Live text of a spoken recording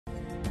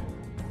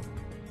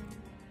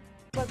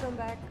Welcome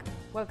back.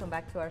 Welcome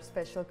back to our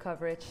special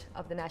coverage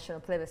of the national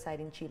plebiscite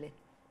in Chile.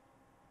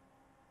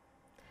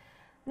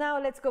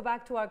 Now let's go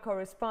back to our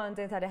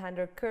correspondent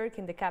Alejandro Kirk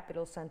in the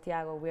capital,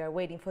 Santiago. We are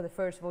waiting for the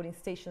first voting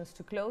stations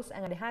to close,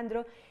 and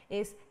Alejandro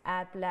is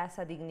at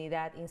Plaza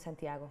Dignidad in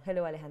Santiago.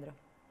 Hello, Alejandro.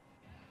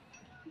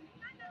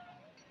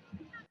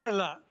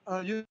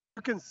 You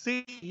can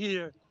see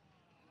here,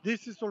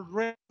 this is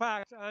already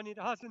packed and it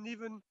hasn't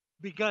even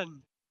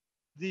begun.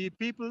 The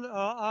people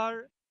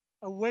are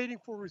waiting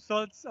for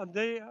results, and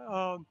they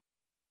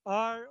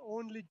are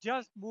only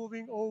just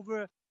moving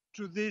over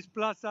to this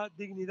Plaza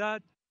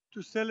Dignidad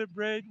to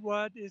celebrate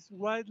what is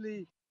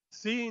widely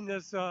seen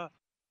as a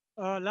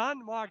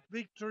landmark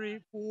victory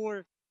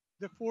for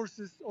the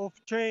forces of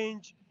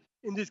change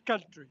in this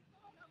country.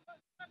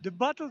 The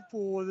battle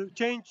for the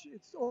change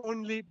is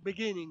only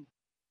beginning,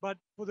 but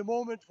for the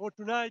moment, for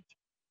tonight,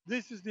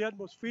 this is the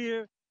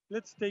atmosphere.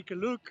 Let's take a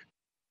look.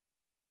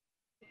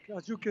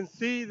 As you can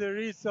see, there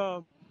is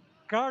a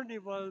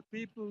carnival,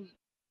 people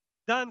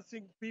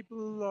dancing,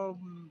 people,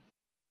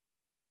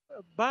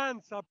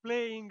 bands are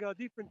playing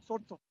different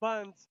sorts of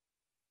bands,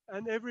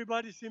 and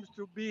everybody seems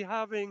to be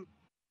having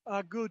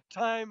a good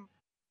time,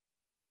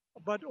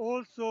 but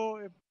also,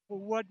 for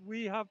what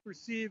we have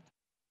perceived,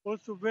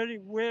 also very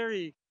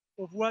wary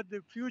of what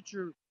the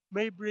future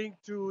may bring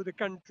to the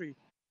country.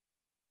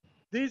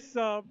 This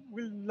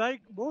will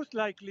most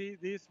likely,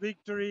 this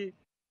victory,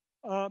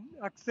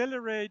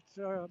 accelerate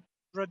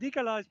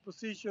radicalized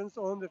positions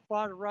on the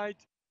far right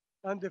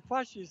and the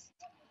fascist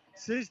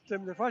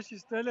system, the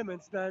fascist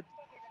elements that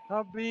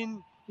have been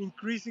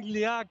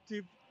increasingly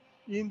active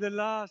in the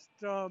last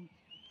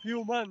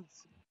few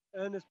months,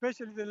 and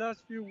especially the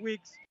last few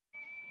weeks,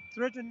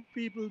 threatening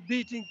people,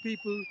 beating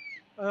people,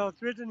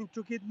 threatening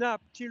to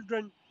kidnap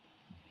children.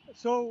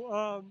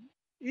 So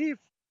if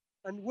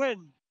and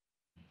when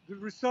the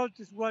result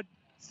is what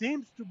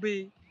seems to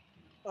be,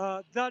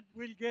 that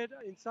will get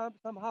in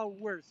somehow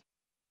worse.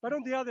 But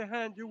on the other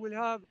hand, you will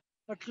have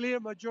a clear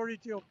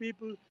majority of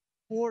people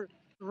for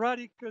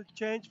radical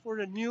change, for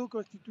a new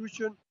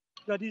constitution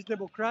that is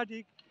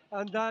democratic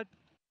and that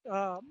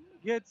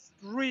gets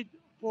rid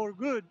for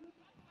good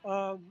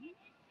um,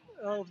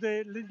 of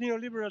the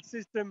neoliberal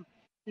system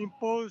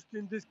imposed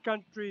in this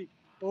country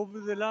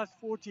over the last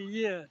 40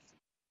 years.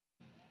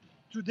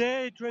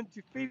 Today,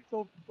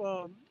 25th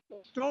of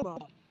October,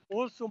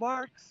 also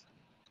marks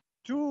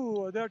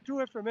there are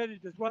two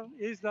ephemerides. One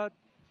is that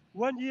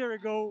 1 year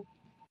ago,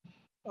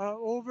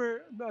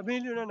 over 1.5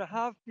 million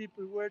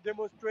people were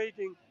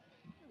demonstrating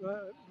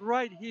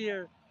right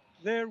here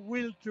their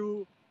will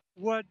to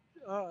what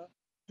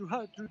to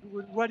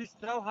what is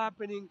now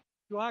happening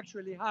to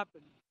actually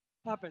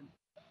happen.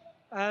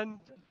 And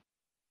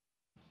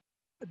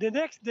the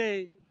next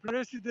day,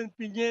 President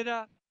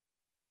Piñera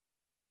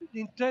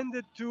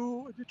intended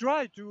to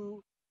try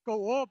to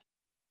co-opt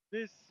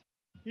this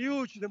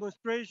huge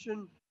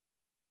demonstration,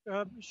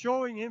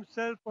 showing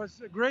himself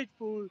as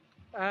grateful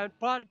and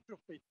part of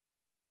it.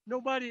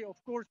 Nobody, of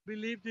course,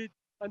 believed it,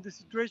 and the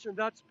situation,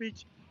 that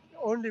speech,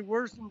 only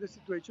worsened the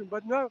situation.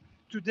 But now,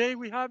 today,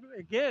 we have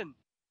again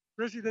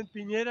President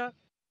Piñera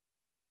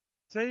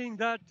saying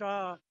that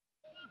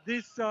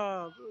this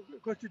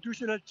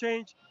constitutional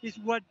change is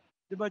what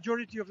the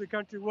majority of the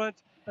country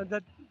wants, and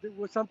that it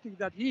was something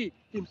that he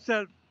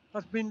himself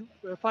has been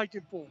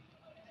fighting for.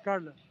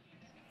 Carla.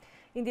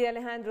 Indeed,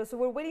 Alejandro. So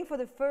we're waiting for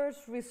the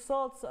first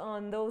results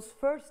on those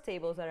first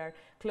tables that are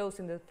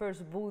closing the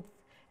first booth,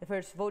 the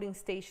first voting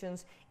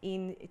stations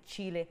in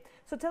Chile.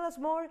 So tell us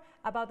more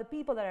about the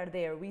people that are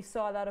there. We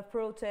saw a lot of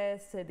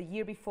protests the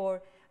year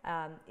before.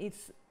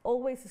 It's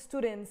always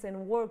students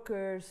and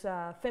workers,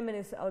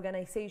 feminist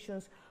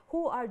organizations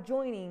who are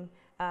joining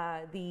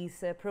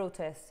these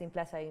protests in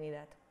Plaza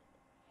Dignidad.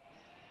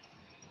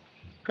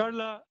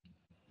 Carla,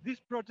 this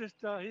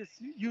protest is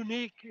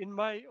unique in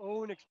my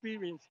own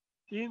experience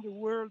in the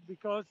world,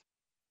 because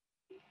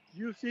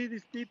you see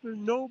these people,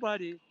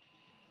 nobody,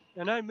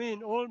 and I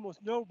mean almost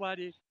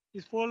nobody,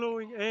 is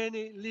following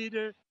any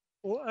leader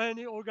or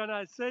any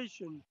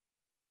organization,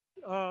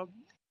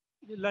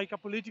 like a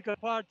political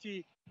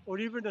party or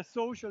even a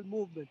social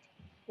movement.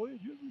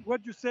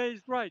 What you say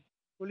is right.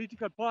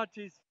 Political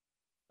parties,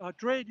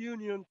 trade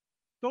unions,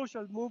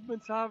 social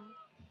movements have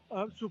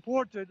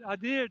supported,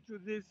 adhered to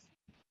this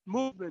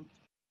movement.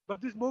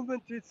 But this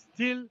movement is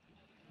still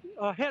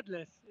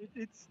headless.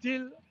 It's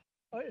still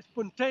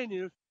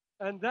spontaneous,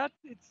 and that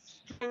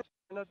its strength,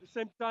 and at the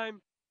same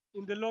time,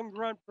 in the long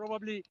run,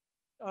 probably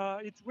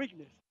its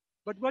weakness.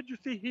 But what you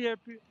see here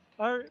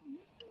are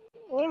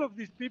all of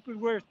these people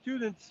were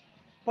students,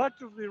 part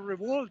of the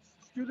revolts,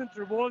 student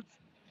revolts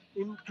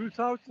in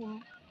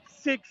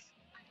 2006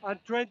 and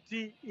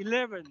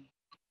 2011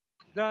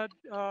 that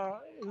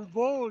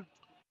involved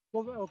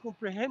or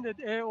comprehended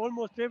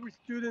almost every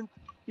student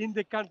in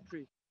the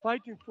country,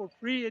 fighting for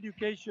free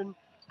education,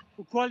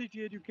 for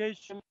quality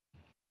education,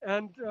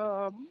 and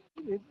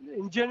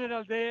in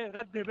general,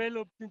 that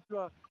developed into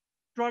a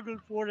struggle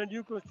for a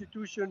new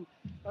constitution,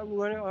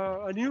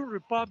 a new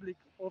republic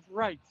of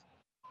rights.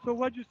 So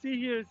what you see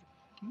here is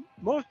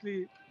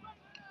mostly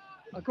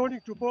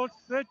According to polls,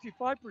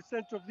 35%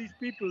 of these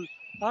people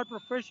are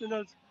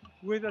professionals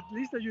with at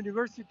least a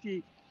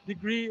university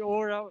degree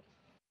or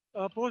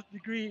a post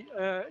degree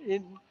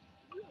in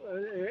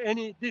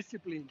any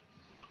discipline.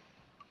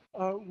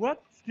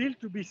 What's still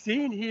to be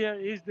seen here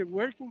is the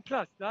working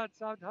class. That's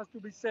how it has to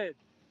be said.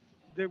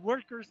 The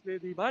workers, the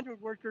manual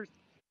workers,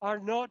 are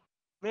not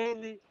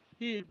mainly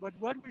here. But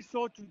what we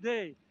saw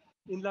today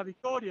in La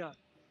Victoria,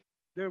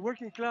 the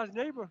working class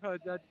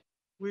neighborhood that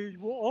we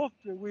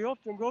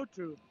often go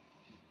to,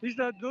 is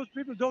that those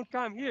people don't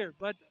come here,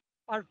 but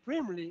are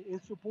firmly in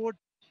support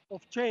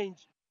of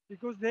change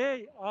because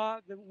they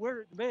are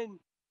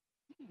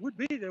would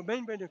be the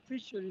main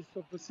beneficiaries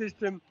of a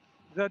system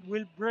that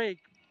will break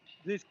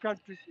this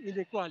country's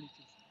inequalities.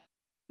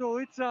 So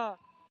it's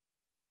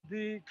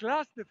the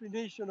class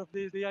definition of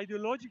this, the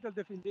ideological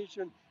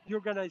definition, the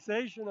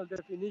organizational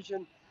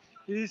definition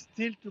is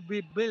still to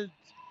be built.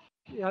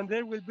 And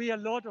there will be a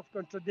lot of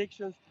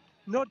contradictions.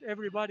 Not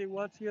everybody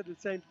wants here the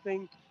same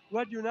thing.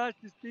 What unites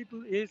these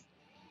people is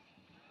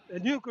a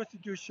new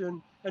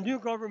constitution, a new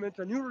government,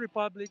 a new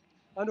republic,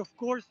 and of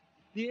course,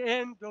 the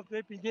end of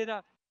the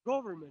Pineda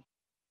government.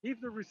 If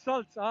the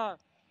results are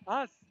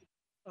as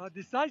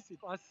decisive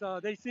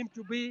as they seem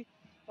to be,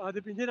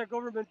 the Pineda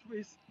government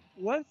is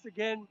once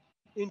again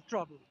in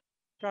trouble.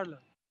 Carla.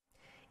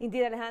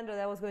 Indeed, Alejandro,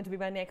 that was going to be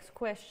my next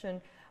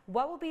question.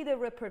 What will be the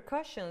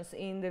repercussions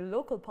in the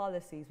local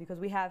policies? Because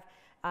we have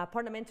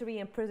parliamentary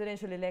and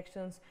presidential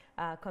elections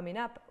coming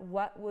up.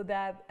 What will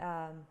that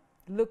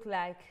look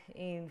like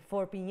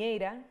for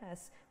Piñera,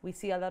 as we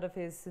see a lot of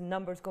his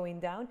numbers going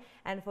down,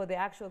 and for the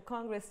actual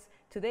Congress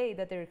today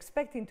that they're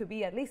expecting to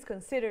be at least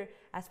considered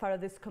as part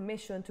of this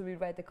commission to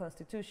rewrite the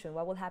Constitution?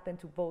 What will happen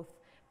to both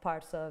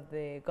parts of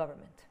the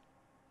government?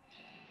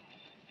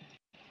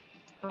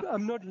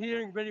 I'm not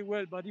hearing very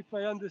well, but if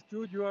I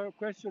understood your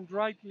question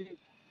rightly,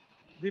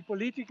 the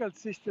political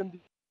system,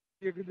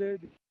 the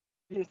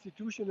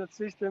institutional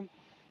system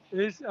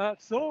is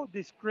so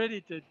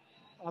discredited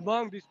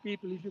among these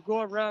people. If you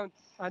go around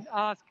and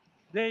ask,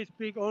 they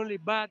speak only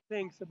bad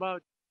things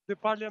about the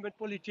parliament,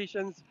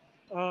 politicians,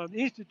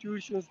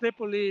 institutions, the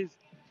police,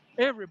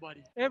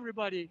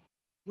 everybody,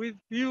 with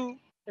few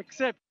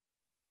exceptions.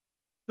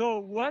 So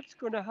what's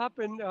going to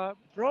happen?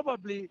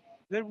 Probably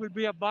there will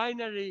be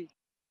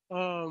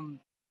um,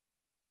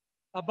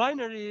 a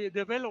binary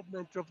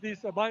development of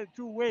this about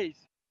two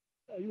ways.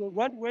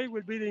 One way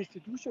will be the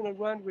institutional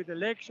one with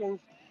elections,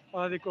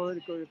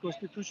 the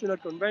constitutional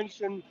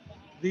convention,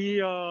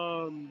 the,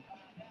 um,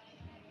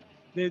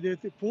 the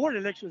four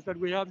elections that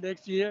we have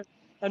next year.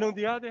 And on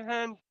the other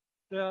hand,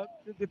 the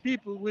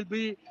people will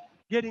be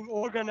getting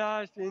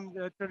organized in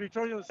the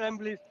territorial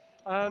assemblies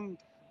and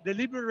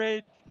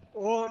deliberate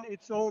on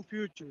its own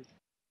future.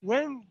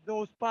 When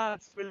those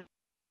paths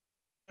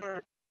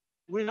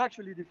will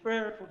actually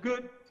differ for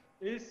good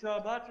is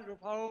a matter of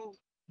how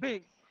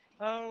big,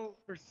 how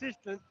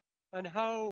persistent, and how